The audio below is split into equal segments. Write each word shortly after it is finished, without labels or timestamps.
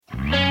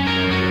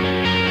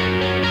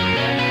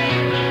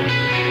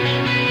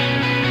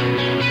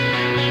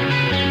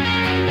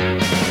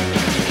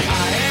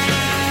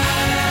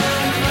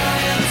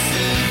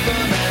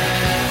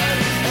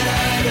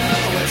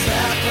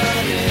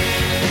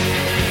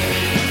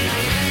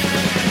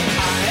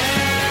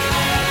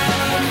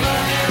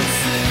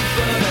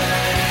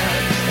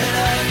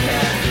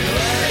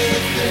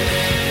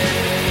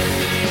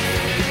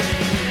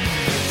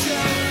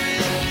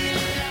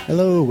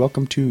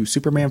welcome to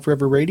Superman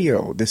Forever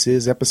Radio. This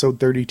is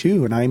episode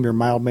 32, and I am your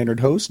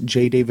mild-mannered host,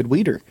 J. David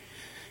Weeder.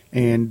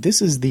 And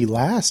this is the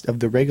last of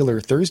the regular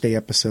Thursday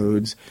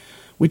episodes.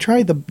 We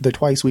tried the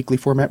twice-weekly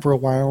format for a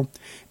while.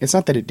 It's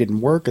not that it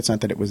didn't work, it's not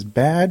that it was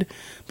bad,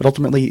 but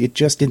ultimately it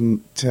just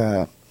didn't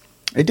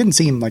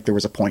seem like there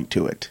was a point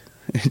to it.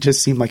 It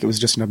just seemed like it was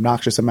just an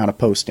obnoxious amount of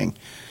posting.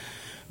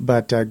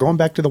 But going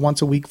back to the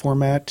once-a-week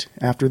format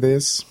after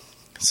this,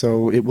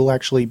 so it will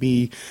actually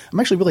be, I'm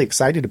actually really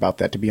excited about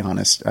that, to be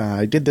honest.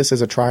 I did this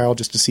as a trial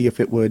just to see if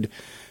it would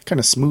kind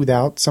of smooth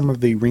out some of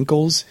the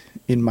wrinkles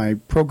in my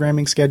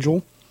programming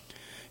schedule,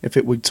 if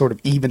it would sort of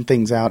even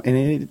things out.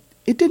 And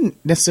it didn't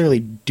necessarily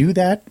do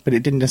that, but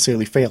it didn't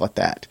necessarily fail at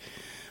that.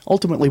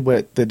 Ultimately,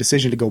 what the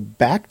decision to go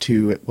back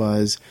to it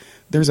was,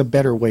 there's a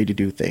better way to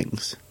do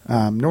things.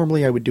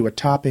 Normally, I would do a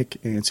topic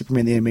in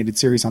Superman the Animated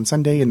Series on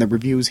Sunday and the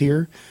reviews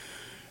here.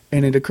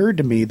 And it occurred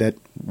to me that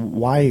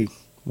why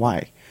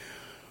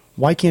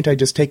can't I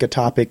just take a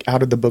topic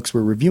out of the books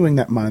we're reviewing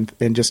that month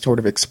and just sort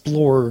of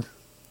explore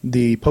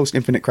the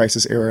post-Infinite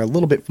Crisis era a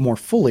little bit more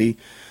fully?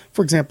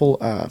 For example,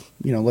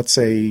 let's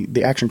say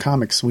the Action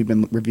Comics we've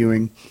been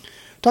reviewing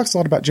talks a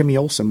lot about Jimmy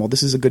Olsen. Well,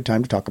 this is a good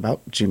time to talk about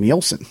Jimmy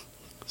Olsen.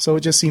 So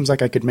it just seems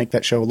like I could make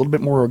that show a little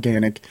bit more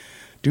organic,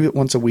 do it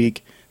once a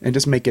week, and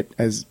just make it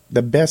as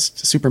the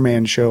best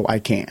Superman show I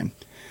can.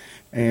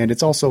 And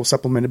it's also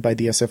supplemented by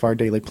the SFR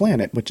Daily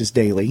Planet, which is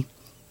daily,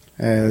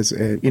 as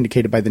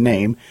indicated by the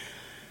name.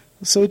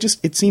 So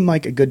it seemed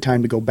like a good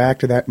time to go back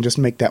to that and just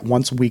make that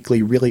once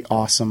weekly really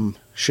awesome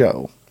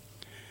show.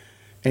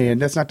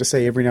 And that's not to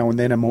say every now and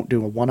then I won't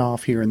do a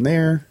one-off here and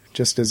there,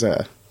 just as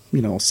a,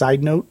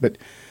 side note. But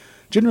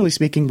generally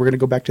speaking, we're going to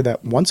go back to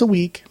that once a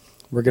week.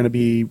 We're going to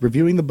be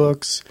reviewing the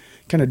books,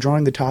 kind of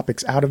drawing the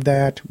topics out of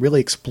that, really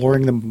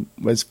exploring them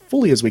as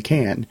fully as we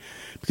can.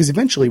 Because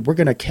eventually we're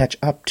going to catch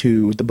up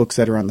to the books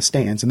that are on the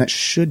stands, and that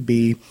should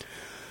be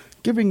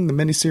giving the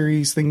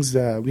miniseries things,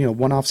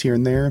 one-offs here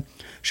and there,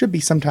 should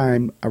be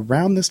sometime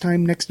around this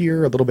time next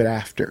year, a little bit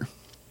after.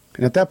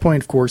 And at that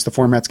point, of course, the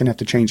format's going to have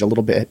to change a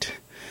little bit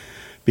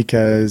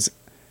because,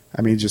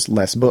 just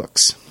less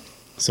books.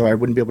 So I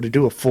wouldn't be able to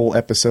do a full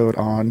episode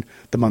on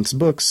the month's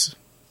books,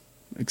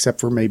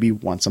 except for maybe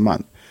once a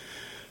month.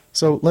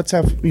 So let's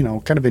have,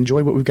 kind of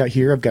enjoy what we've got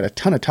here. I've got a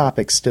ton of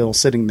topics still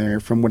sitting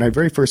there from when I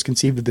very first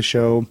conceived of the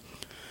show.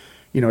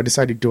 I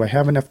decided, do I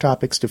have enough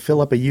topics to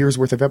fill up a year's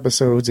worth of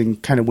episodes, and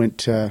kind of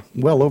went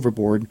well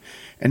overboard.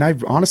 And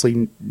I've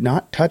honestly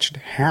not touched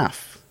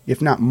half,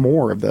 if not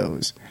more, of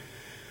those.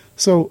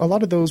 So a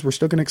lot of those we're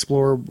still going to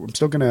explore. I'm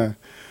still going to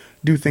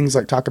do things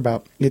like talk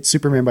about It's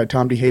Superman by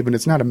Tom D. Haven.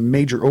 It's not a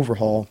major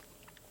overhaul,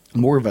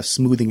 more of a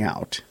smoothing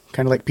out.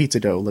 Kind of like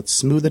pizza dough. Let's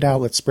smooth it out.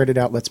 Let's spread it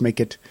out. Let's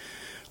make it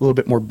a little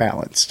bit more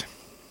balanced.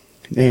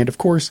 And of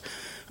course,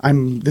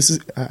 I'm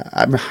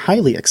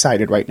highly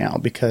excited right now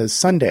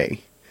because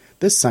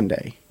this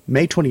Sunday,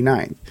 May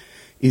 29th,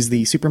 is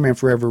the Superman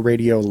Forever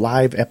Radio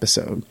live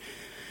episode.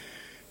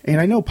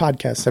 And I know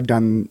podcasts have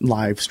done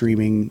live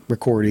streaming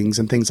recordings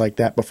and things like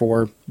that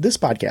before. This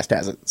podcast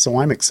hasn't, so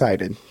I'm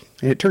excited.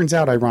 And it turns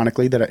out,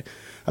 ironically, that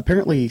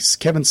apparently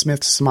Kevin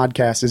Smith's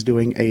Smodcast is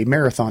doing a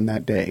marathon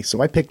that day.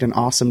 So I picked an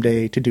awesome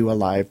day to do a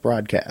live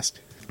broadcast.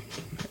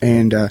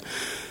 And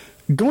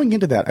going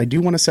into that, I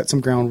do want to set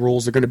some ground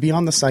rules. They're going to be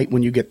on the site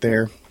when you get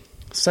there.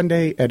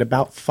 Sunday at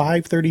about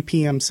 5:30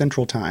 p.m.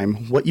 Central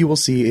Time, what you will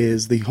see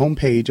is the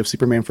homepage of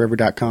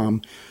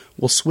SupermanForever.com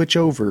will switch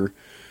over,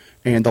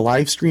 and the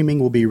live streaming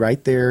will be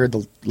right there.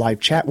 The live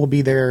chat will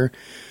be there,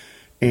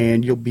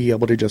 and you'll be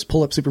able to just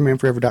pull up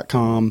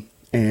SupermanForever.com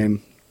and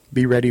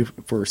be ready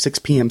for 6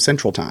 p.m.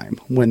 Central Time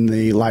when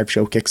the live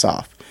show kicks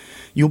off.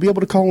 You'll be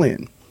able to call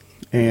in,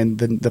 and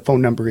the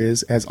phone number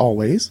is, as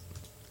always,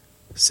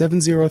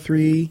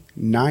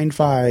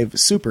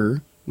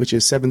 703-95-SUPER, which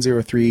is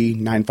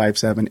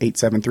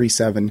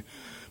 703-957-8737.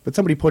 But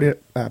somebody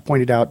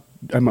pointed out,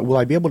 will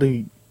I be able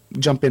to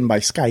jump in by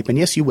Skype? And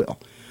yes, you will.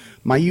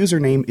 My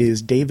username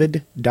is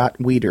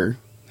david.weeder,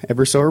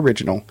 ever so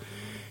original.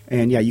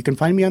 And yeah, you can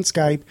find me on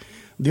Skype.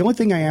 The only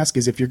thing I ask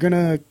is if you're going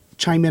to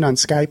chime in on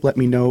Skype, let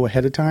me know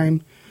ahead of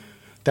time.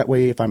 That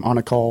way, if I'm on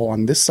a call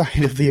on this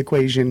side of the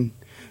equation,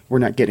 we're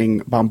not getting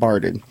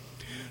bombarded.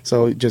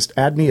 So just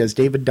add me as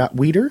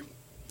david.weeder.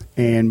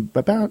 And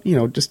about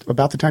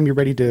the time you're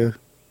ready to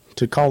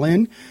call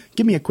in,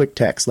 give me a quick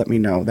text. Let me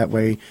know. That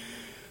way,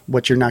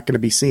 what you're not going to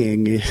be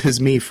seeing is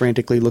me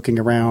frantically looking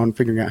around,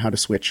 figuring out how to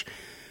switch.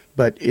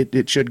 But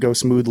it should go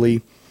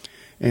smoothly.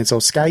 And so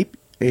Skype,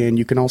 and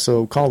you can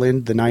also call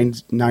in the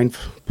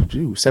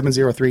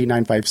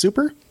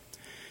 703-95-SUPER.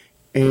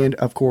 And,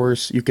 of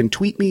course, you can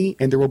tweet me,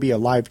 and there will be a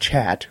live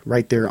chat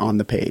right there on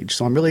the page.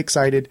 So I'm really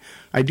excited.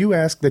 I do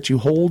ask that you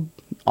hold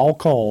all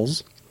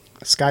calls,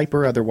 Skype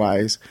or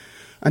otherwise,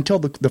 until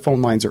the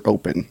phone lines are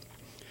open.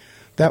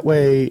 That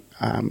way,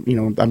 I'm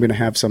going to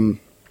have some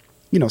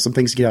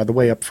things to get out of the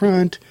way up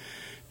front,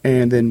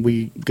 and then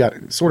we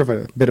got sort of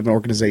a bit of an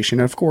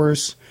organization. And of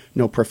course,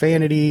 no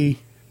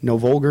profanity, no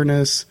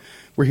vulgarness.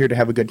 We're here to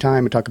have a good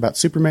time and talk about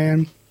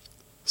Superman.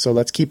 So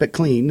let's keep it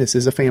clean. This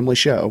is a family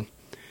show.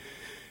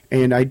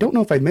 And I don't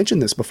know if I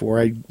mentioned this before.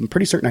 I'm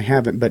pretty certain I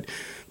haven't, but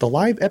the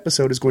live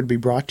episode is going to be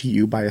brought to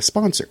you by a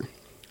sponsor.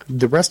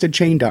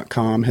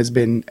 TheRustedChain.com has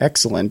been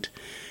excellent,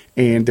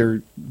 and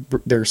they're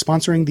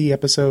sponsoring the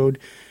episode.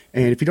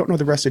 And if you don't know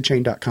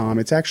TheRustedChain.com,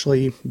 it's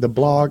actually the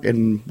blog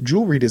and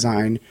jewelry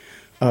design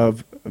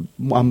of a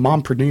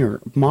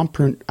mompreneur.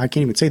 I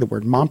can't even say the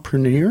word.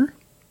 Mompreneur?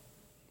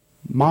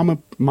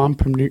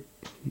 Mompreneur.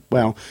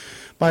 Well,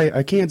 by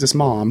a Kansas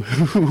mom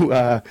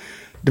who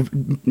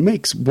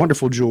makes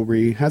wonderful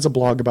jewelry, has a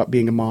blog about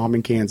being a mom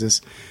in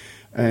Kansas,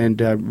 and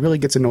really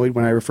gets annoyed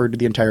when I refer to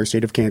the entire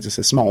state of Kansas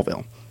as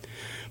Smallville.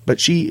 But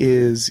she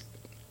is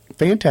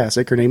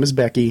fantastic. Her name is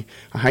Becky.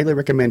 I highly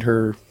recommend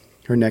her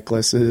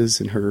necklaces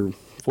and her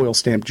foil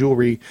stamped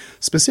jewelry,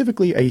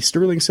 specifically a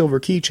sterling silver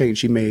keychain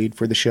she made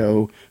for the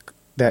show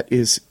that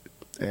is,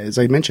 as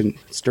I mentioned,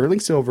 sterling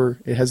silver.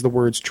 It has the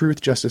words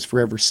Truth, Justice,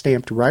 Forever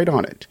stamped right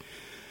on it.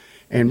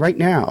 And right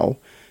now,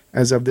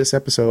 as of this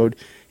episode,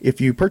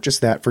 if you purchase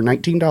that for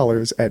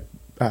 $19 at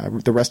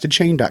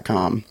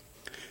therustedchain.com,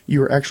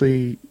 you are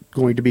actually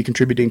going to be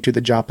contributing to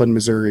the Joplin,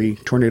 Missouri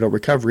tornado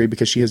recovery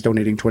because she is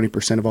donating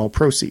 20% of all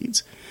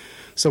proceeds.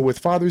 So with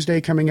Father's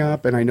Day coming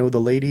up, and I know the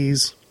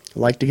ladies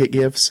like to get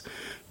gifts,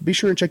 be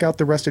sure and check out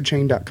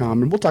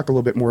therustedchain.com, and we'll talk a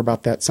little bit more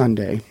about that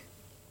Sunday.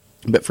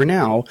 But for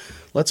now,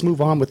 let's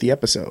move on with the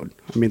episode.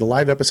 I mean, the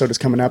live episode is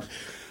coming up.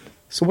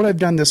 So what I've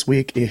done this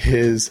week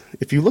is,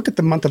 if you look at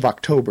the month of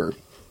October,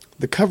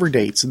 the cover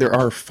dates, there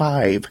are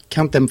 5,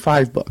 count them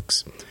 5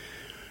 books.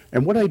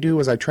 And what I do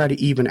is I try to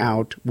even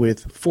out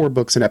with 4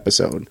 books an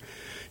episode.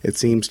 It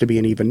seems to be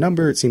an even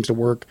number. It seems to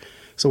work.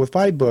 So with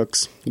 5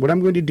 books, what I'm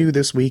going to do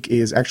this week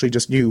is actually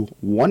just do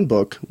 1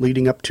 book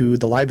leading up to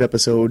the live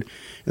episode.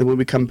 And when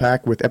we come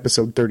back with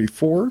episode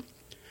 34,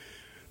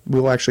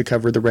 we'll actually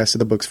cover the rest of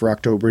the books for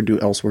October and do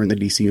elsewhere in the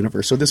DC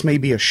universe. So this may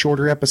be a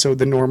shorter episode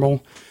than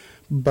normal,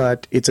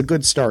 but it's a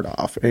good start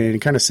off. And it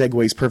kind of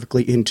segues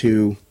perfectly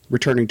into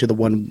returning to the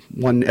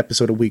one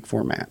episode a week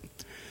format.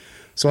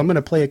 So I'm going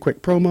to play a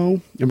quick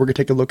promo, and we're going to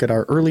take a look at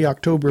our early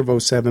October of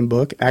 2007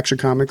 book, Action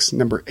Comics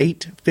number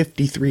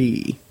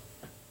 853.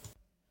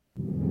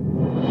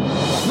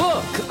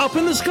 Look, up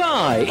in the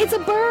sky. It's a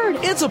bird.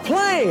 It's a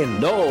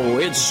plane. No,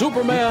 it's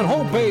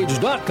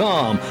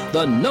SupermanHomepage.com,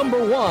 the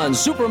 #1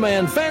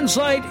 Superman fan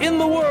site in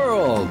the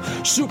world.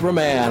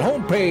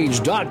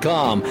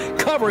 SupermanHomepage.com,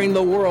 covering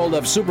the world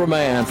of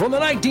Superman from the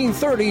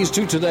 1930s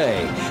to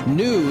today.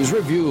 News,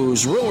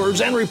 reviews,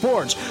 rumors, and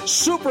reports.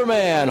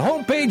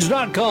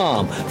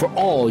 SupermanHomepage.com for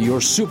all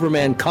your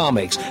Superman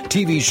comics,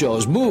 TV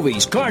shows,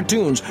 movies,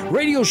 cartoons,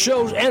 radio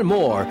shows, and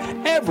more.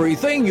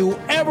 Everything you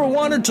ever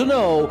wanted to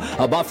know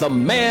about the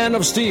Man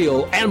of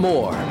Steel and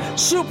more.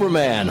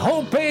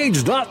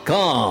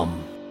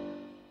 SupermanHomepage.com.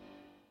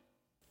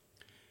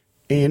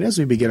 And as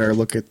we begin our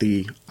look at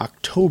the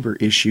October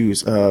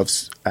issues of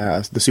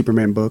the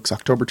Superman books,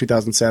 October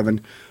 2007,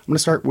 I'm going to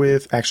start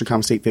with Action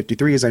Comics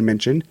 853, as I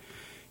mentioned.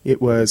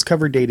 It was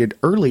cover dated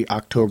early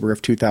October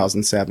of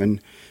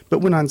 2007, but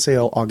went on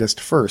sale August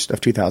 1st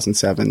of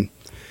 2007.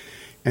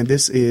 And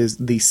this is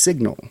The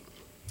Signal,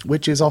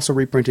 which is also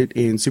reprinted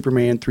in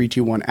Superman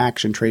 321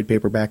 Action trade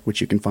paperback,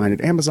 which you can find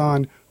at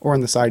Amazon or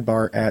on the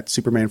sidebar at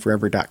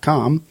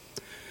supermanforever.com,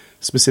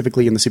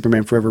 specifically in the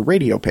Superman Forever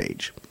radio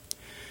page.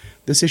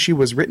 This issue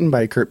was written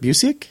by Kurt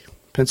Busiek,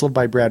 penciled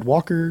by Brad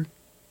Walker,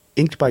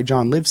 inked by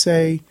John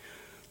Livesay,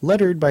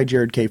 lettered by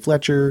Jared K.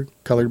 Fletcher,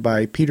 colored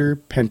by Peter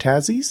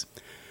Pantazis,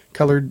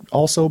 colored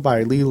also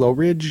by Lee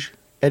Lowridge,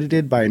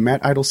 edited by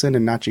Matt Idelson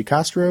and Nachi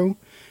Castro,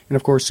 and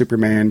of course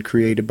Superman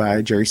created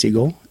by Jerry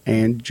Siegel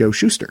and Joe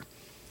Shuster.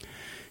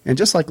 And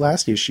just like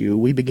last issue,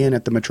 we begin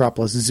at the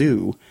Metropolis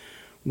Zoo,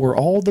 where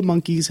all the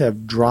monkeys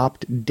have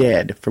dropped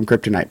dead from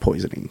kryptonite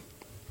poisoning.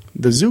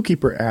 The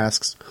zookeeper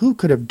asks who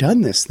could have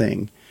done this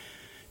thing,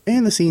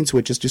 and the scene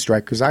switches to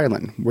Stryker's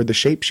Island, where the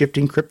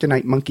shape-shifting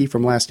kryptonite monkey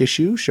from last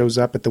issue shows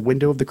up at the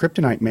window of the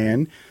Kryptonite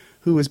Man,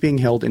 who is being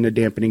held in a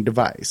dampening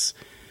device.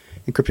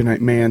 And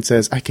Kryptonite Man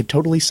says, "I could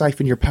totally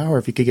siphon your power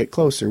if you could get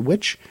closer,"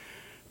 which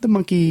the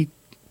monkey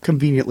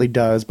conveniently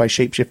does by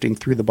shape-shifting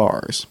through the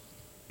bars.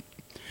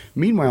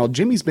 Meanwhile,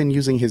 Jimmy's been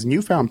using his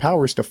newfound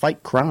powers to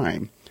fight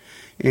crime,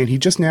 and he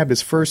just nabbed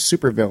his first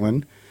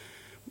supervillain,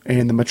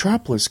 and the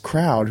Metropolis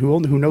crowd, who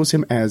knows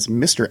him as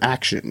Mr.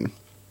 Action,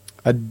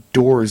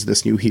 adores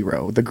this new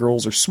hero. The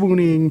girls are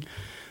swooning,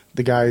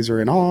 the guys are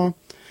in awe.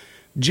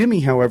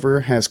 Jimmy,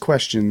 however, has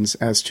questions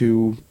as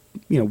to,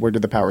 where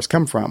did the powers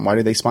come from? Why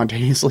did they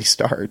spontaneously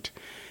start?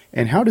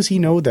 And how does he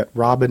know that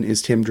Robin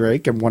is Tim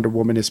Drake and Wonder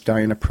Woman is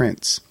Diana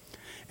Prince?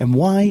 And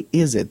why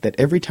is it that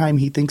every time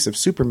he thinks of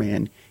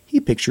Superman, he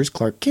pictures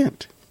Clark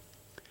Kent?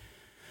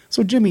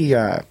 So Jimmy,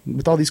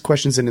 with all these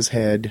questions in his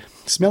head,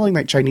 smelling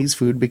like Chinese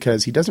food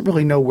because he doesn't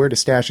really know where to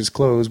stash his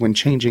clothes when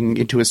changing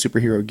into his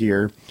superhero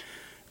gear,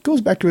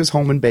 goes back to his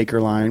home in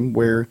Bakerline,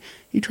 where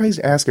he tries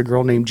to ask a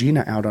girl named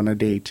Gina out on a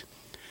date.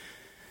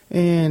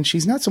 And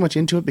she's not so much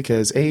into it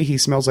because A, he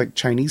smells like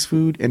Chinese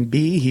food, and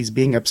B, he's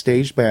being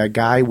upstaged by a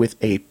guy with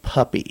a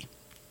puppy.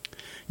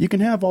 You can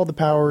have all the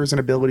powers and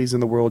abilities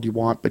in the world you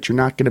want, but you're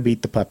not going to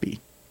beat the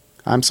puppy.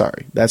 I'm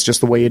sorry. That's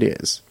just the way it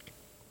is.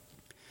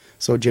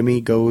 So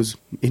Jimmy goes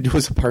into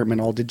his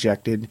apartment all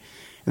dejected.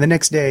 And the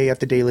next day at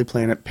the Daily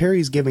Planet,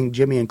 Perry's giving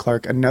Jimmy and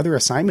Clark another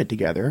assignment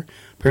together,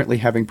 apparently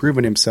having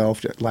proven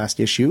himself at last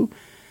issue.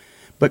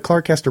 But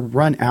Clark has to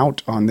run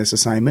out on this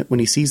assignment when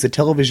he sees the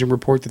television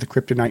report that the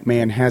Kryptonite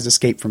Man has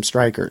escaped from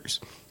strikers,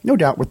 no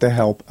doubt with the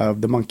help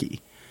of the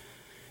monkey.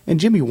 And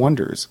Jimmy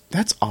wonders,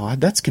 that's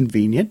odd, that's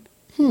convenient.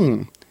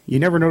 You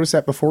never noticed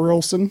that before,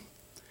 Olsen?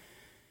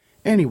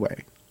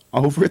 Anyway,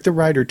 over at the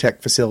Ryder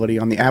Tech facility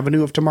on the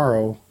Avenue of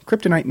Tomorrow,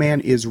 Kryptonite Man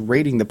is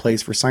raiding the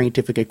place for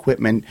scientific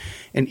equipment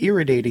and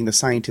irritating the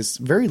scientists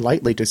very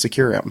lightly to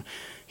secure him.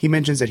 He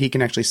mentions that he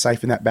can actually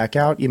siphon that back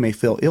out. You may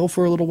feel ill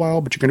for a little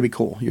while, but you're going to be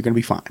cool. You're going to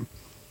be fine.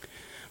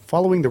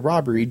 Following the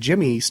robbery,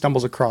 Jimmy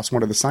stumbles across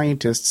one of the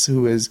scientists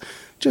who is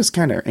just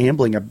kind of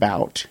ambling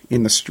about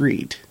in the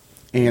street.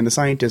 And the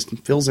scientist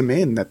fills him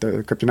in that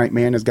the Kryptonite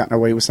Man has gotten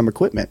away with some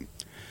equipment.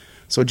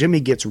 So Jimmy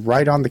gets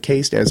right on the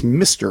case as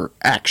Mr.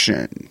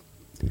 Action.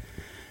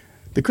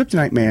 The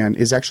Kryptonite Man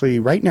is actually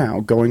right now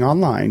going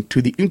online to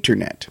the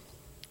internet.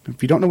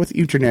 If you don't know what the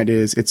internet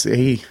is, it's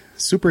a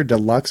super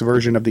deluxe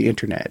version of the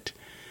internet.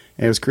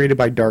 And it was created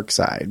by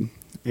Darkseid.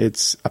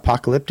 It's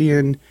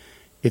apocalyptic,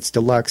 it's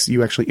deluxe.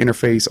 You actually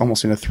interface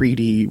almost in a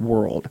 3D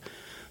world.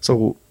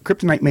 So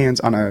Kryptonite Man's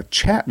on a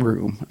chat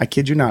room, I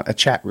kid you not, a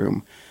chat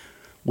room,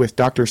 with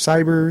Dr.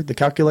 Cyber, the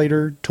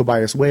Calculator,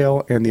 Tobias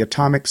Whale, and the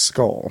Atomic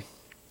Skull.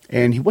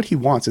 And what he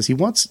wants is he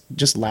wants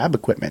just lab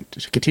equipment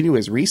to continue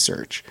his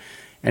research.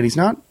 And he's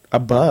not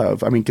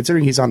above, I mean,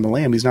 considering he's on the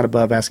lam, he's not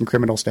above asking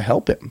criminals to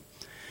help him.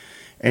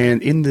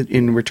 And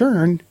in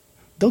return,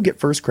 they'll get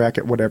first crack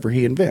at whatever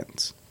he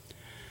invents.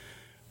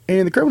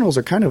 And the criminals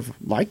are kind of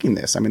liking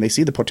this. I mean, they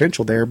see the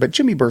potential there, but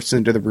Jimmy bursts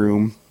into the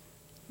room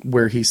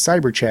where he's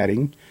cyber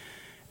chatting,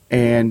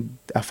 and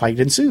a fight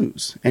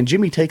ensues. And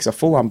Jimmy takes a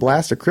full-on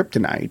blast of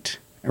kryptonite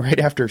right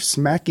after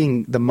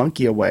smacking the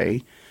monkey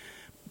away.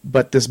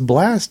 But this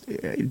blast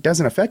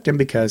doesn't affect him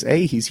because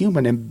A, he's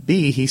human, and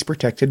B, he's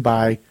protected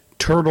by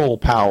turtle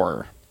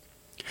power.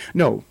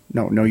 No,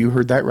 you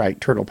heard that right,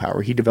 turtle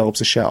power. He develops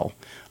a shell.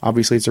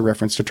 Obviously, it's a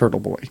reference to Turtle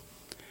Boy.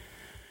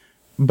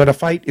 But a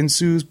fight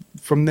ensues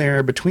from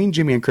there between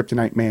Jimmy and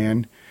Kryptonite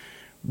Man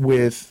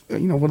with a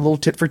little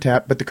tit for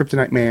tat, but the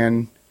Kryptonite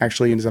Man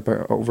actually ends up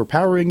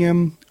overpowering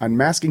him,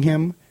 unmasking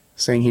him,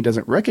 saying he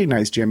doesn't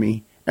recognize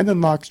Jimmy, and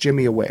then locks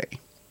Jimmy away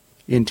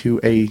into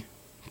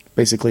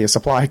basically a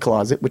supply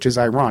closet, which is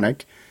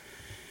ironic.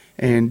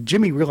 And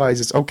Jimmy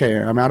realizes, okay,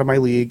 I'm out of my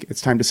league,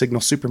 it's time to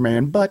signal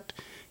Superman, but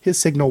his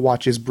signal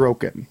watch is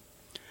broken.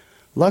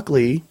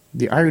 Luckily,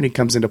 the irony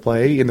comes into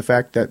play in the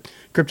fact that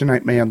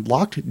Kryptonite Man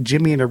locked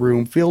Jimmy in a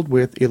room filled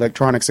with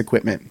electronics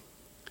equipment.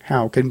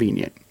 How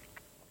convenient.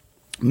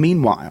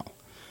 Meanwhile,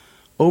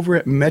 over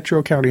at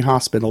Metro County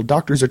Hospital,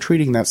 doctors are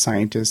treating that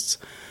scientist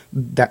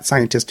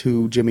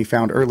who Jimmy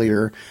found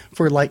earlier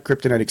for light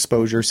kryptonite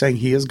exposure, saying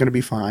he is going to be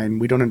fine.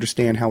 We don't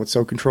understand how it's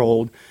so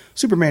controlled.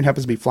 Superman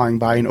happens to be flying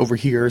by and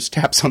overhears,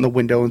 taps on the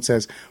window and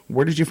says,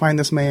 "Where did you find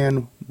this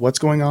man? What's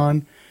going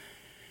on?"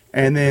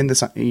 And then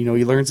he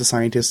learns the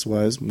scientist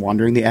was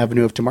wandering the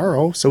Avenue of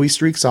Tomorrow, so he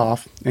streaks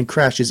off and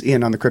crashes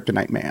in on the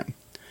Kryptonite Man.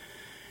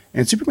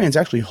 And Superman's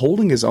actually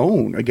holding his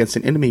own against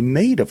an enemy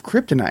made of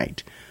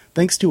kryptonite,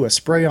 thanks to a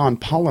spray-on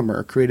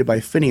polymer created by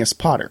Phineas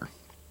Potter.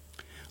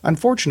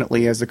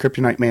 Unfortunately, as the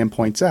Kryptonite Man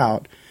points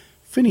out,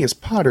 Phineas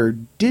Potter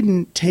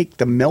didn't take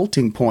the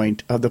melting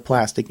point of the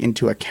plastic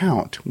into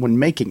account when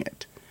making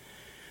it,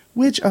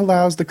 which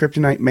allows the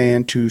Kryptonite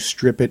Man to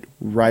strip it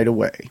right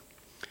away.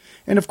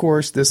 And of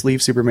course, this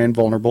leaves Superman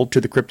vulnerable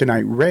to the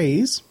kryptonite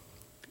rays,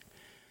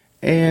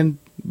 and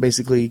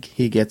basically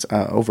he gets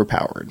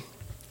overpowered.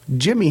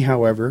 Jimmy,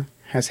 however,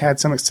 has had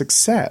some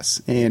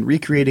success in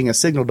recreating a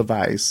signal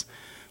device,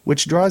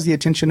 which draws the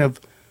attention of,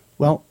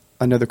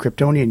 another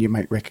Kryptonian you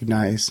might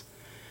recognize,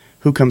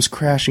 who comes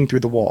crashing through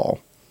the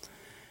wall.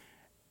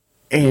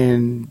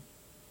 And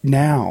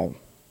now,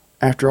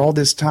 after all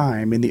this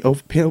time, in the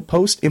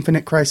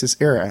post-Infinite Crisis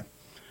era,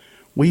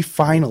 we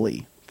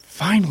finally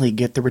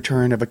get the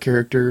return of a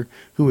character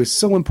who is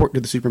so important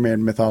to the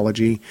Superman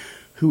mythology,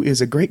 who is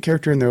a great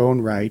character in their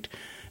own right,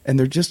 and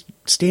they're just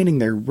standing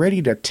there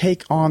ready to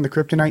take on the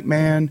Kryptonite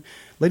Man.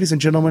 Ladies and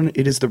gentlemen,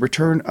 it is the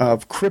return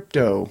of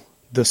Krypto,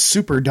 the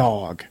super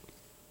dog.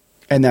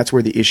 And that's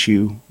where the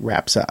issue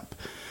wraps up,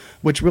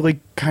 which really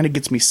kind of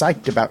gets me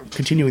psyched about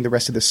continuing the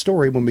rest of the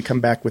story when we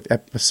come back with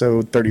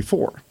episode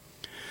 34.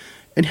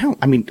 And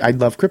I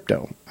love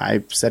Krypto.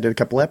 I've said it a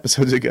couple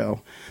episodes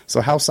ago.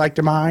 So how psyched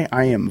am I?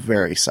 I am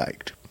very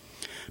psyched.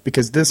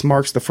 Because this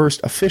marks the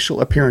first official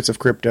appearance of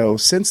Krypto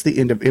since the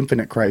end of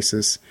Infinite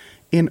Crisis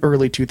in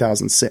early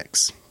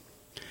 2006.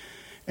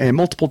 And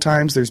multiple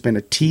times there's been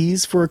a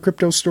tease for a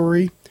Krypto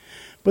story,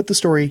 but the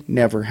story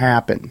never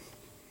happened.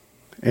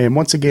 And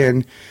once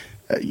again,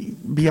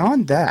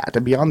 beyond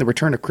the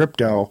return of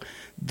Krypto,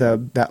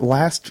 that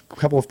last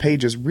couple of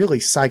pages really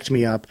psyched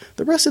me up.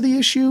 The rest of the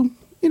issue,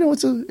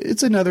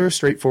 it's another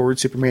straightforward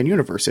Superman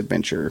Universe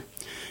adventure.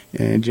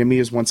 And Jimmy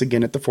is once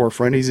again at the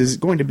forefront. He's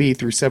going to be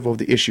through several of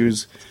the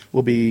issues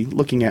we'll be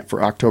looking at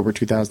for October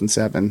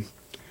 2007.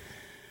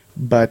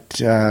 But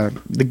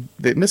the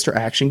Mr.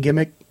 Action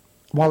gimmick,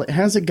 while it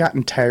hasn't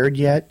gotten tired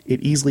yet,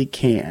 it easily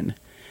can.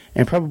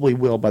 And probably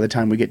will by the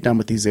time we get done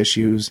with these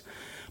issues.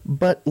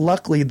 But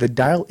luckily, the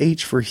Dial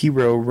H for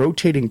Hero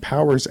rotating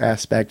powers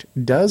aspect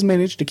does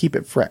manage to keep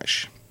it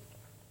fresh.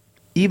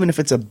 Even if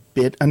it's a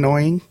bit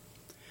annoying.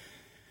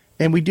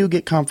 And we do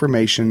get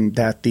confirmation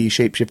that the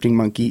shape-shifting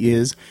monkey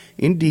is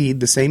indeed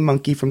the same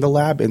monkey from the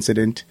lab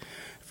incident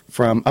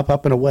from Up,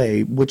 Up, and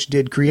Away, which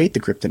did create the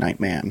Kryptonite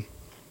Man.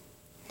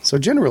 So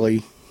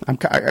generally,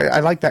 I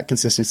like that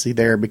consistency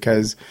there,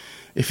 because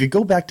if you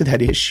go back to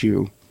that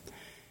issue,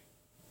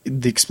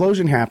 the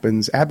explosion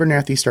happens,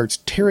 Abernathy starts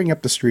tearing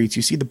up the streets,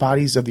 you see the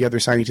bodies of the other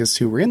scientists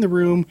who were in the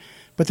room,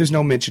 but there's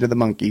no mention of the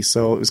monkey.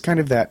 So it was kind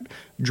of that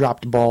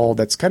dropped ball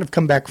that's kind of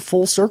come back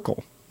full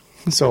circle.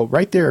 So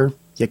right there,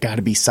 you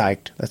gotta be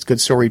psyched. That's good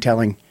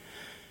storytelling.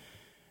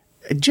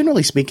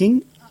 Generally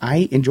speaking,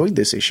 I enjoyed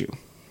this issue.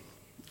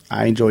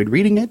 I enjoyed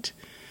reading it.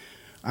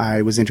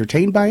 I was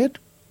entertained by it.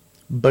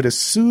 But as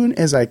soon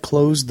as I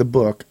closed the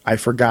book, I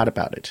forgot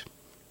about it.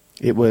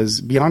 It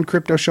was Beyond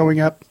Crypto showing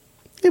up.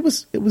 It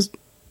was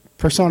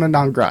persona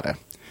non grata.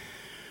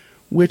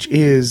 Which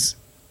is,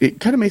 it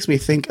kind of makes me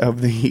think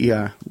of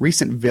the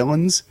recent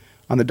villains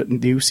on the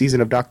new season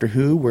of Doctor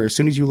Who, where as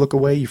soon as you look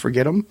away, you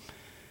forget them.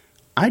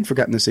 I'd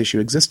forgotten this issue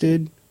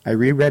existed. I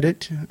reread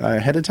it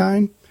ahead of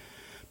time,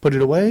 put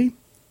it away,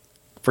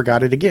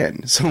 forgot it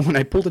again. So when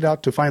I pulled it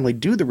out to finally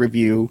do the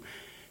review,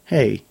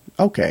 hey,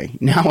 okay,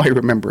 now I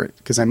remember it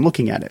because I'm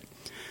looking at it.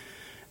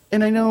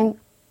 And I know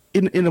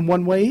in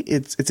one way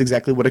it's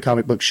exactly what a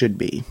comic book should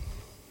be.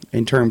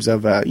 In terms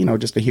of,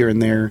 just a here and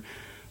there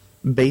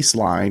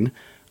baseline,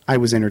 I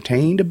was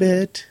entertained a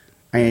bit.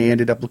 I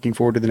ended up looking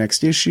forward to the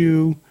next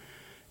issue.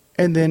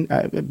 And then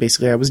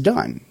basically I was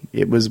done.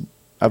 It was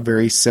a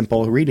very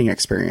simple reading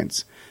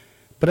experience.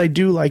 But I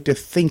do like to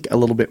think a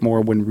little bit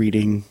more when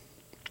reading.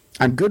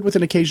 I'm good with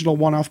an occasional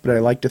one-off, but I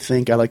like to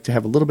think. I like to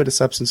have a little bit of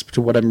substance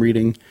to what I'm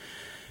reading.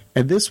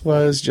 And this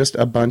was just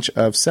a bunch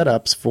of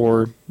setups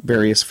for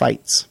various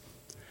fights.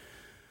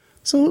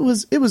 So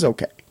it was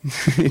okay.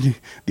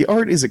 The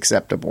art is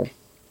acceptable.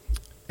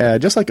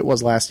 Just like it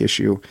was last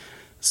issue,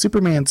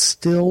 Superman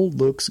still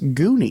looks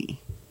goony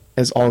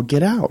as all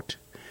get out.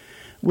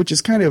 Which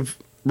is kind of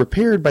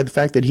repaired by the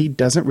fact that he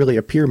doesn't really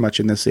appear much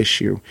in this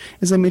issue.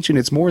 As I mentioned,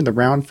 it's more in the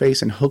round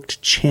face and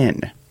hooked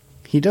chin.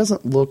 He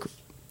doesn't look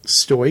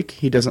stoic.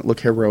 He doesn't look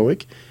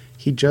heroic.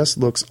 He just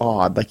looks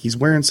odd, like he's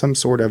wearing some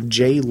sort of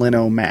Jay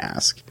Leno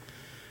mask.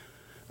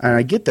 And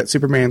I get that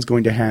Superman's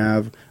going to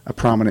have a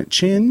prominent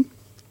chin,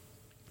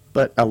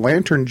 but a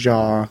lantern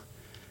jaw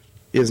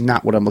is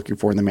not what I'm looking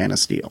for in the Man of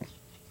Steel.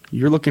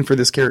 You're looking for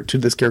this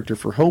character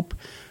for hope,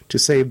 to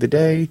save the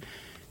day,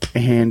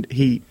 and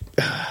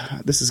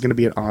this is going to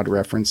be an odd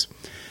reference.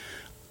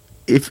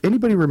 If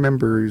anybody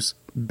remembers,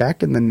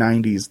 back in the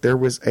 90s, there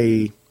was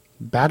a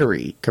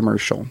battery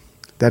commercial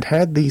that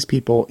had these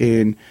people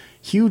in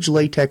huge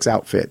latex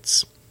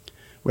outfits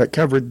that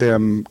covered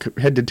them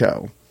head to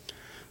toe.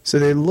 So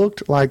they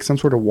looked like some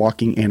sort of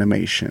walking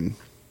animation.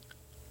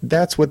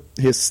 That's what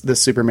this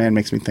Superman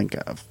makes me think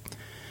of.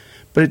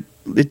 But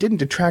it didn't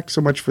detract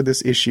so much for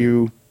this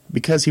issue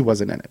because he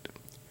wasn't in it.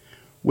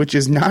 Which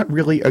is not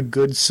really a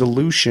good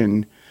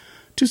solution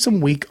to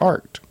some weak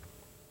art.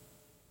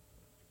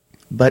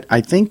 But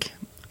I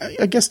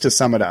guess to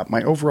sum it up,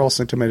 my overall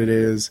sentiment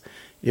is,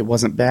 it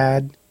wasn't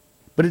bad,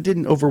 but it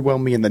didn't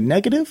overwhelm me in the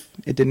negative.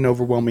 It didn't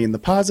overwhelm me in the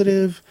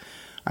positive.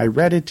 I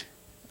read it.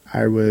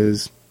 I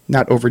was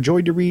not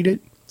overjoyed to read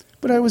it,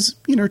 but I was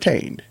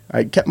entertained.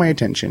 I kept my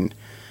attention.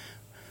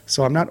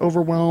 So I'm not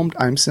overwhelmed.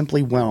 I'm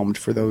simply whelmed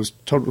for those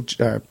Total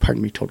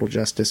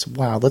Justice.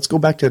 Wow, let's go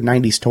back to the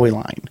 90s toy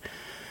line.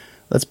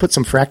 Let's put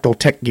some Fractal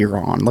Tech gear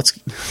on. I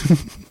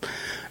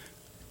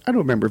don't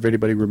remember if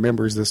anybody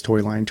remembers this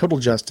toy line. Total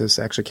Justice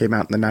actually came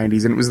out in the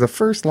 90s, and it was the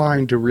first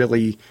line to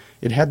really...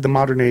 It had the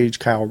modern age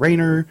Kyle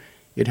Rayner.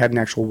 It had an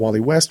actual Wally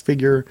West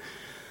figure.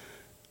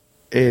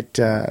 It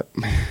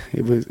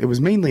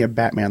was mainly a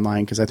Batman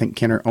line, because I think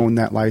Kenner owned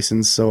that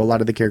license, so a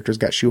lot of the characters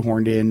got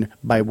shoehorned in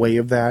by way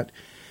of that.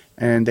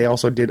 And they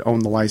also did own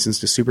the license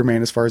to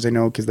Superman, as far as I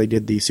know, because they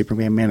did the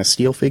Superman Man of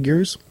Steel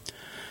figures.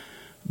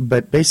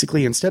 But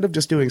basically, instead of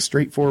just doing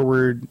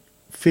straightforward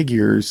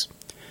figures,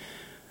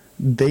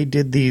 they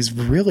did these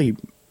really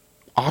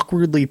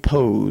awkwardly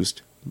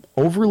posed,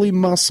 overly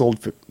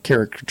muscled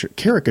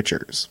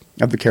caricatures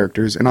of the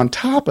characters. And on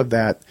top of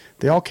that,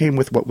 they all came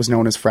with what was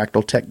known as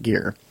Fractal Tech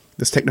gear.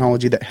 This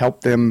technology that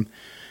helped them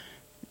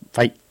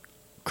fight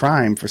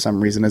crime for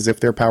some reason, as if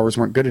their powers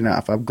weren't good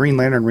enough. A Green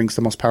Lantern ring's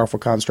the most powerful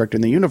construct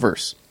in the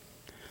universe.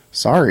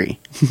 Sorry.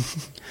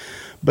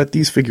 But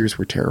these figures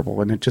were terrible,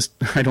 and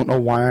I don't know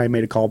why I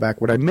made a callback.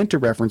 What I meant to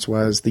reference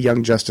was the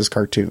Young Justice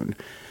cartoon.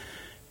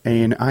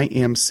 And I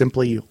am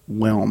simply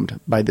whelmed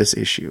by this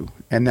issue.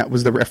 And that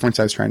was the reference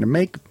I was trying to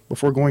make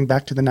before going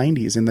back to the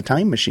 90s in the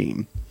time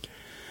machine.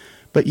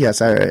 But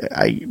yes,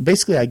 I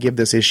basically I give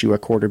this issue a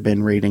quarter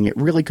bin rating. It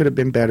really could have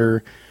been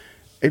better.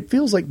 It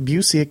feels like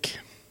Busiek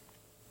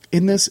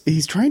in this,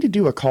 he's trying to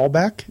do a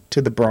callback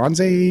to the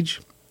Bronze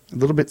Age, a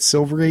little bit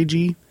Silver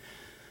Agey,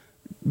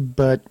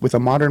 but with a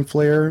modern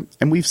flair.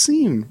 And we've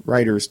seen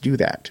writers do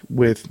that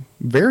with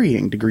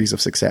varying degrees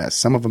of success.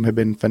 Some of them have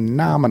been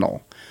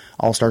phenomenal.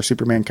 All-Star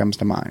Superman comes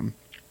to mind.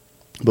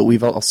 But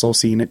we've also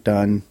seen it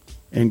done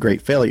in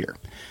great failure.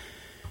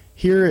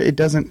 Here, it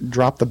doesn't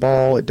drop the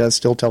ball. It does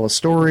still tell a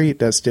story.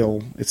 It's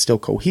still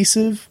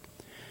cohesive.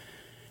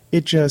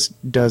 It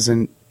just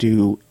doesn't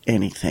do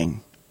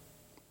anything.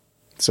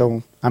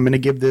 So I'm going to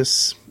give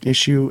this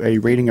issue a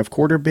rating of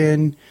quarter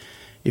bin.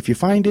 If you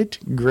find it,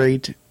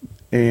 great.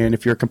 And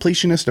if you're a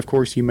completionist, of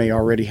course, you may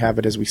already have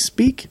it as we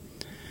speak.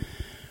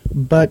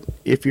 But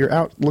if you're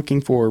out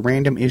looking for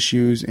random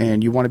issues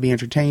and you want to be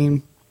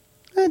entertained,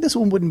 this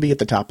one wouldn't be at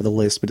the top of the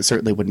list, but it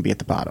certainly wouldn't be at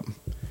the bottom.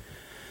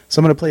 So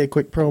I'm going to play a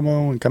quick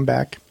promo and come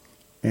back,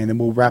 and then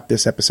we'll wrap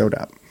this episode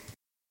up.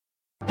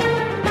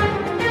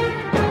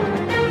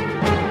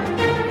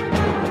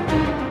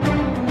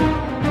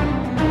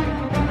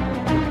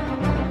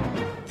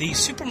 The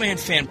Superman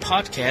Fan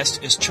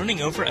Podcast is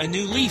turning over a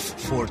new leaf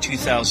for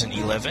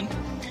 2011.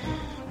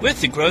 With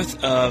the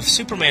growth of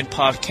Superman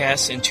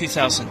podcasts in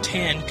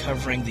 2010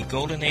 covering the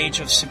Golden Age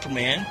of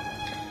Superman,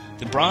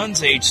 the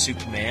Bronze Age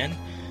Superman,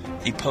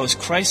 the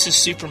post-crisis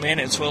Superman,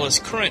 as well as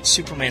current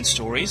Superman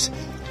stories,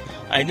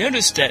 I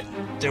noticed that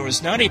there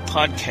was not a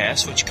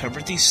podcast which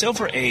covered the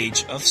Silver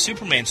Age of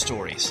Superman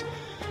stories.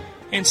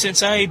 And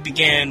since I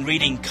began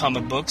reading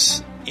comic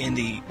books in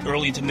the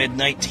early to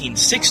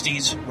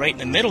mid-1960s, right in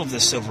the middle of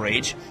the Silver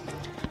Age,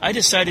 I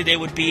decided it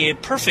would be a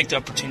perfect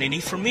opportunity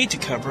for me to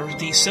cover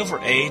the Silver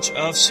Age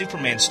of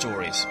Superman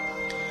stories.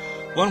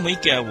 One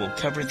week I will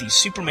cover the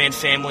Superman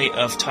family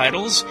of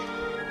titles,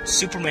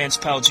 Superman's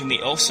pal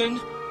Jimmy Olsen,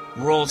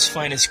 World's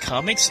Finest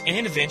Comics,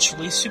 and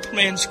eventually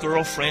Superman's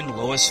girlfriend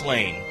Lois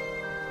Lane.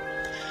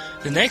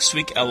 The next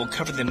week I will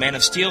cover the Man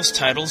of Steel's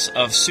titles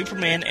of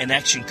Superman and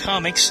Action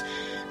Comics,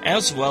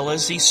 as well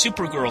as the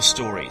Supergirl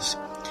stories.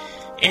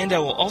 And I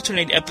will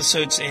alternate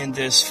episodes in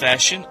this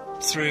fashion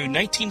through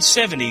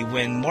 1970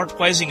 when Mort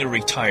Weisinger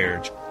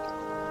retired.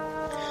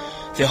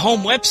 The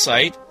home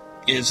website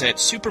is at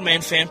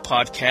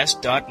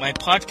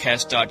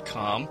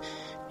supermanfanpodcast.mypodcast.com,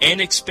 and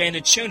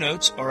expanded show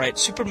notes are at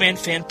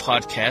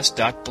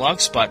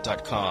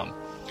supermanfanpodcast.blogspot.com.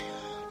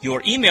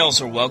 Your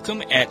emails are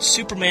welcome at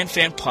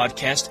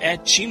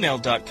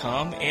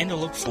supermanfanpodcast@gmail.com, and I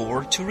look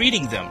forward to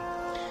reading them.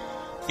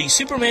 The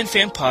Superman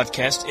Fan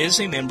Podcast is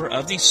a member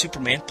of the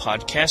Superman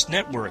Podcast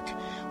Network,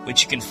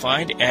 which you can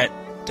find at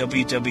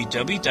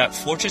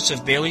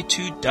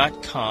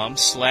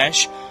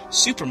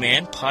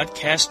www.fortressofbailey2.com/Superman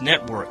Podcast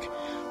Network,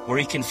 where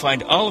you can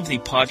find all of the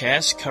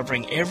podcasts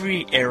covering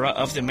every era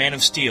of the Man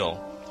of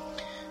Steel.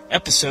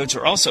 Episodes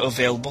are also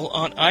available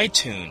on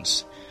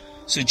iTunes.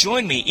 So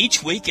join me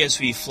each week as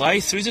we fly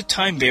through the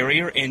time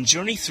barrier and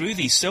journey through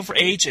the Silver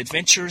Age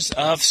adventures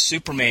of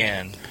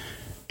Superman.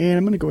 And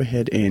I'm going to go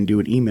ahead and do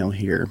an email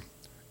here,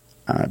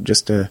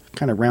 just to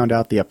kind of round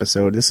out the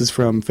episode. This is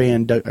from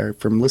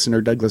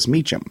listener Douglas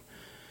Meacham.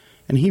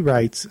 And he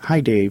writes,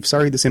 "Hi Dave,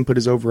 sorry this input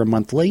is over a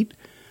month late,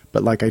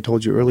 but like I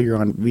told you earlier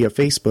on via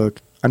Facebook,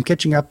 I'm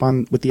catching up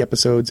with the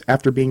episodes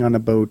after being on a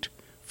boat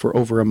for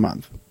over a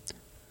month."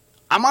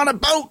 I'm on a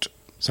boat!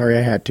 Sorry,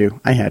 I had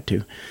to.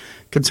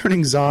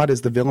 Concerning Zod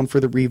as the villain for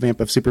the revamp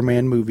of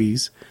Superman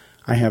movies,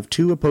 I have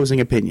two opposing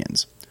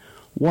opinions.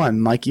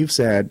 One, like you've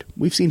said,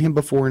 we've seen him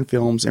before in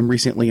films and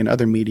recently in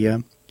other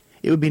media.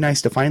 It would be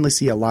nice to finally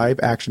see a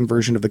live-action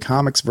version of the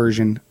comics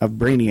version of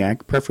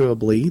Brainiac,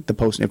 preferably the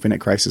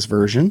post-Infinite Crisis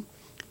version.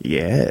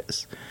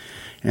 Yes.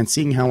 And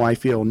seeing how I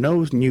feel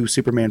no new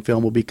Superman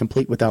film will be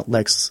complete without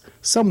Lex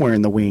somewhere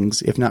in the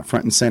wings, if not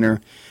front and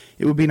center,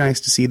 it would be nice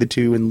to see the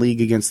two in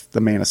league against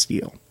the Man of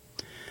Steel.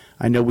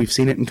 I know we've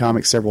seen it in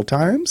comics several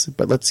times,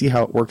 but let's see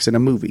how it works in a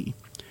movie.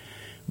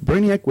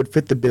 Brainiac would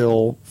fit the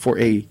bill for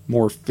a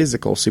more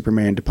physical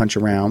Superman to punch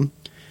around,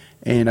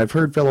 and I've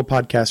heard fellow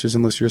podcasters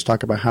and listeners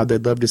talk about how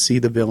they'd love to see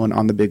the villain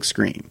on the big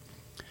screen.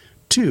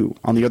 Two,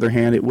 on the other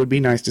hand, it would be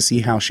nice to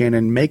see how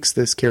Shannon makes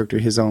this character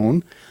his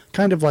own,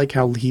 kind of like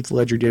how Heath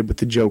Ledger did with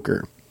the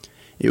Joker.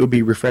 It would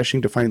be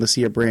refreshing to finally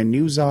see a brand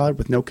new Zod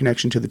with no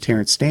connection to the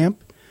Terrence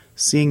stamp,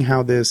 seeing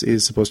how this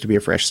is supposed to be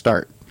a fresh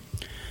start.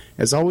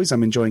 As always,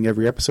 I'm enjoying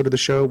every episode of the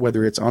show,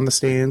 whether it's on the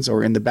stands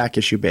or in the back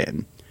issue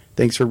bin.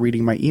 Thanks for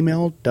reading my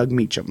email, Doug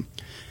Meacham.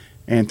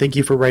 And thank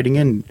you for writing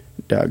in,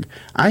 Doug.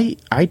 I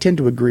tend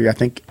to agree. I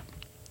think,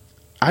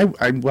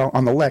 well,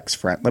 on the Lex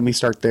front, let me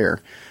start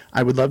there.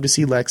 I would love to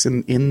see Lex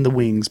in the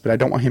wings, but I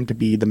don't want him to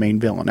be the main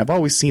villain. I've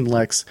always seen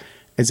Lex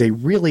as a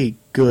really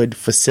good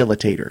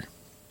facilitator.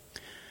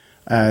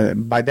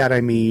 By that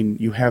I mean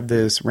you have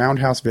this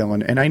roundhouse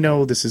villain, and I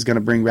know this is going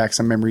to bring back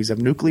some memories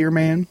of Nuclear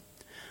Man,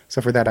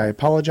 so for that I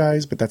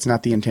apologize, but that's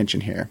not the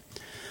intention here.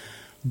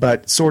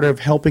 But sort of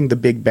helping the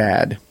big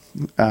bad,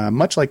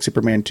 much like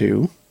Superman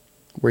 2,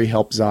 where he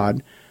helped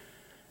Zod,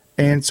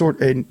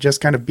 and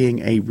just kind of being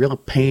a real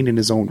pain in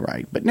his own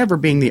right, but never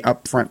being the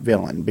upfront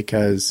villain,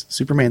 because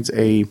Superman's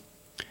a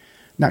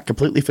not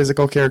completely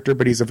physical character,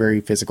 but he's a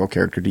very physical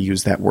character, to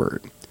use that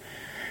word.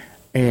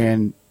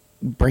 And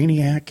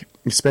Brainiac,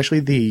 especially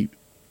the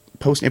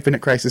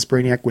post-Infinite Crisis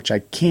Brainiac, which I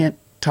can't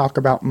talk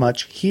about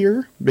much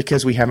here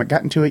because we haven't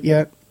gotten to it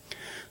yet.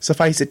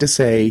 Suffice it to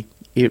say,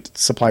 it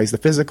supplies the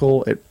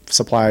physical, it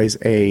supplies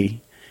a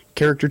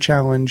character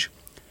challenge.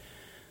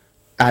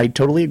 I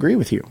totally agree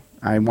with you.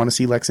 I want to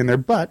see Lex in there,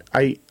 but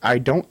I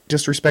don't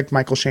disrespect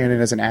Michael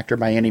Shannon as an actor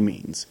by any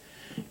means.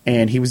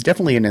 And he was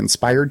definitely an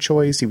inspired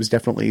choice. He was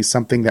definitely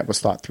something that was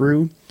thought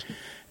through.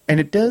 And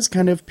it does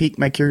kind of pique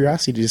my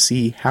curiosity to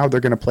see how they're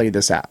going to play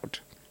this out.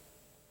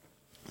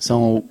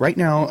 So right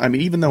now, I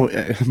mean, even though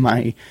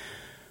my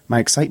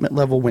excitement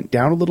level went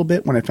down a little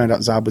bit when I found out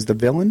Zod was the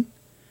villain,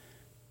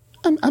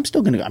 I'm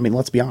still going to, I mean,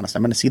 let's be honest,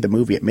 I'm going to see the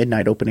movie at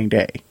midnight opening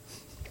day.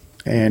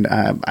 And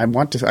I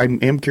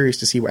am curious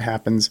to see what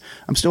happens.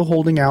 I'm still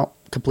holding out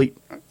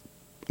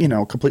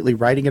completely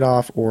writing it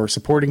off or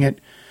supporting it.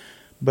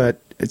 But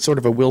it's sort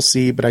of a we'll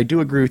see. But I do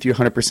agree with you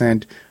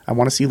 100%. I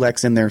want to see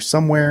Lex in there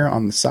somewhere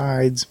on the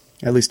sides,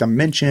 at least a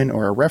mention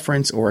or a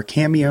reference or a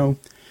cameo.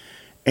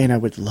 And I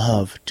would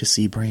love to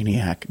see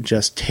Brainiac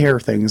just tear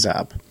things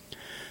up.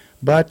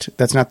 But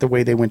that's not the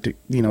way they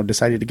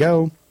decided to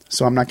go.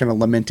 So I'm not going to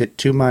lament it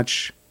too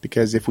much,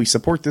 because if we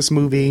support this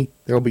movie,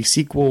 there will be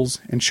sequels,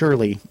 and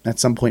surely at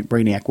some point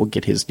Brainiac will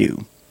get his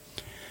due.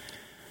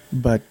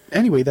 But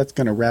anyway, that's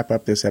going to wrap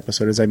up this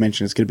episode. As I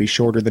mentioned, it's going to be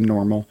shorter than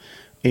normal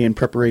in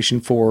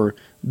preparation for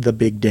the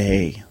big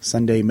day,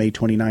 Sunday, May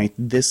 29th,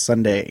 this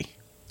Sunday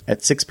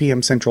at 6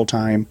 p.m. Central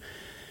Time.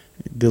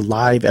 The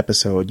live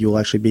episode, you'll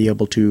actually be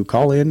able to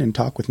call in and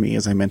talk with me,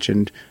 as I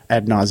mentioned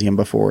ad nauseum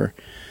before.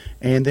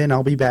 And then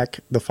I'll be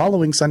back the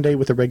following Sunday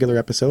with a regular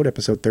episode,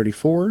 episode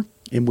 34,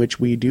 in which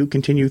we do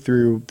continue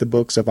through the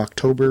books of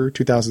October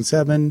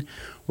 2007.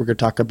 We're going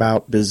to talk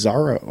about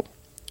Bizarro.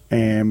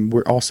 And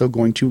we're also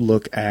going to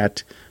look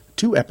at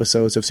 2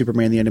 episodes of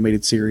Superman the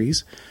Animated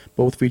Series,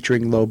 both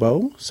featuring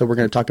Lobo. So we're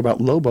going to talk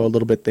about Lobo a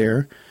little bit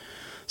there.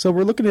 So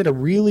we're looking at a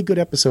really good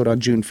episode on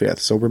June 5th.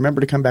 So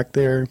remember to come back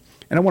there.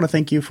 And I want to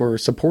thank you for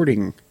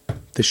supporting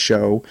the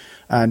show,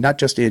 not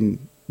just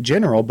in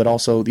general, but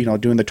also,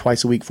 doing the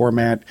twice a week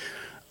format.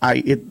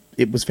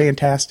 It was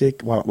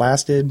fantastic while it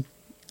lasted.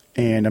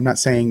 And I'm not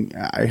saying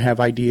I have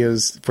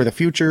ideas for the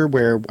future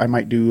where I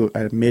might do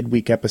a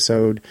midweek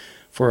episode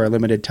for a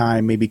limited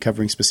time, maybe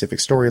covering specific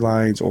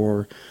storylines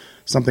or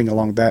something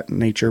along that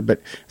nature.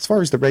 But as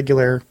far as the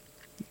regular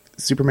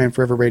Superman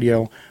Forever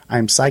Radio,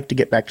 I'm psyched to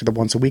get back to the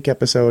once a week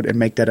episode and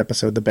make that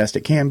episode the best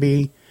it can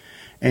be.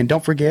 And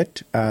don't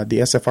forget the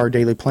SFR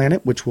Daily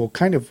Planet, which will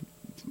kind of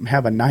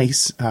have a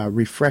nice,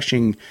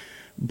 refreshing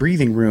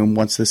breathing room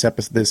once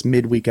this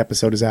midweek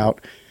episode is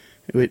out.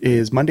 It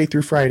is Monday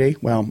through Friday.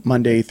 Well,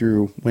 Monday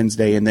through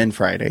Wednesday and then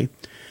Friday.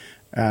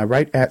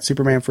 Right at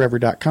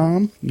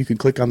supermanforever.com. You can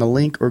click on the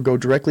link or go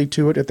directly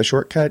to it at the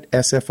shortcut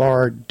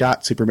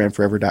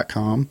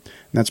sfr.supermanforever.com. And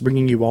that's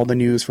bringing you all the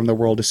news from the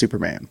world of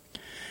Superman.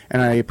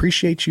 And I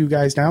appreciate you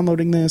guys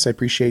downloading this. I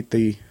appreciate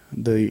the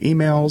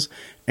emails.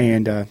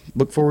 And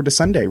look forward to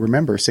Sunday.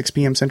 Remember, 6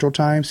 p.m. Central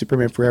Time,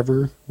 Superman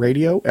Forever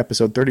Radio,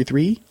 episode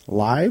 33,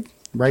 live,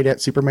 right at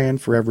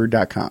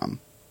supermanforever.com.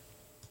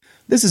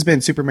 This has been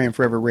Superman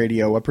Forever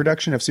Radio, a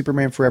production of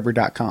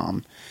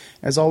supermanforever.com.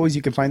 As always,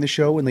 you can find the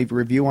show and leave a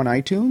review on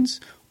iTunes,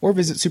 or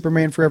visit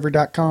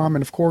supermanforever.com.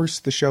 And of course,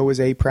 the show is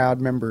a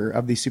proud member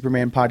of the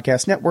Superman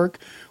Podcast Network,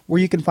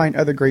 where you can find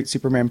other great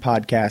Superman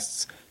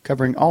podcasts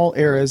covering all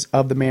eras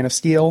of the Man of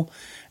Steel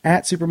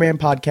at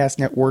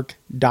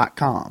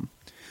supermanpodcastnetwork.com.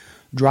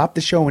 Drop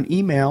the show an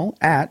email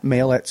at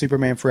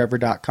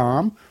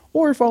mail@supermanforever.com,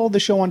 or follow the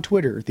show on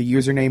Twitter. The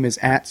username is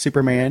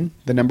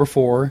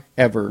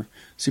 @Superman4Ever.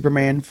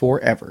 Superman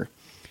Forever.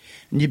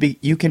 And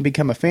you can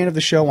become a fan of the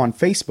show on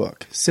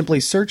Facebook. Simply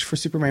search for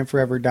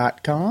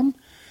supermanforever.com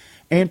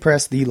and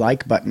press the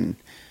like button.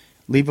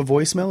 Leave a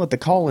voicemail at the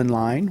call-in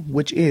line,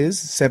 which is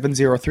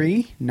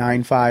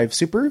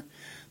 703-95-SUPER.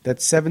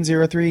 That's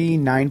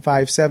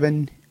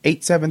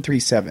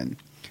 703-957-8737.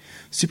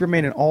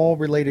 Superman and all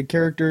related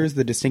characters,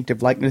 the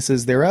distinctive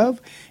likenesses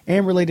thereof,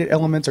 and related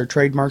elements are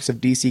trademarks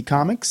of DC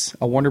Comics,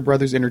 a Warner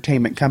Brothers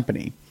entertainment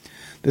company.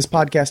 This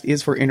podcast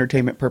is for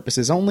entertainment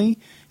purposes only,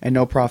 and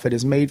no profit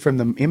is made from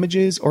the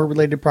images or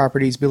related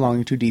properties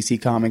belonging to DC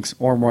Comics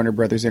or Warner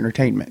Brothers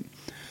Entertainment.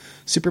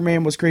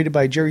 Superman was created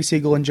by Jerry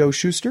Siegel and Joe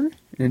Shuster,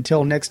 and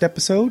until next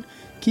episode,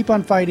 keep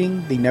on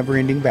fighting the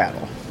never-ending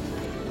battle.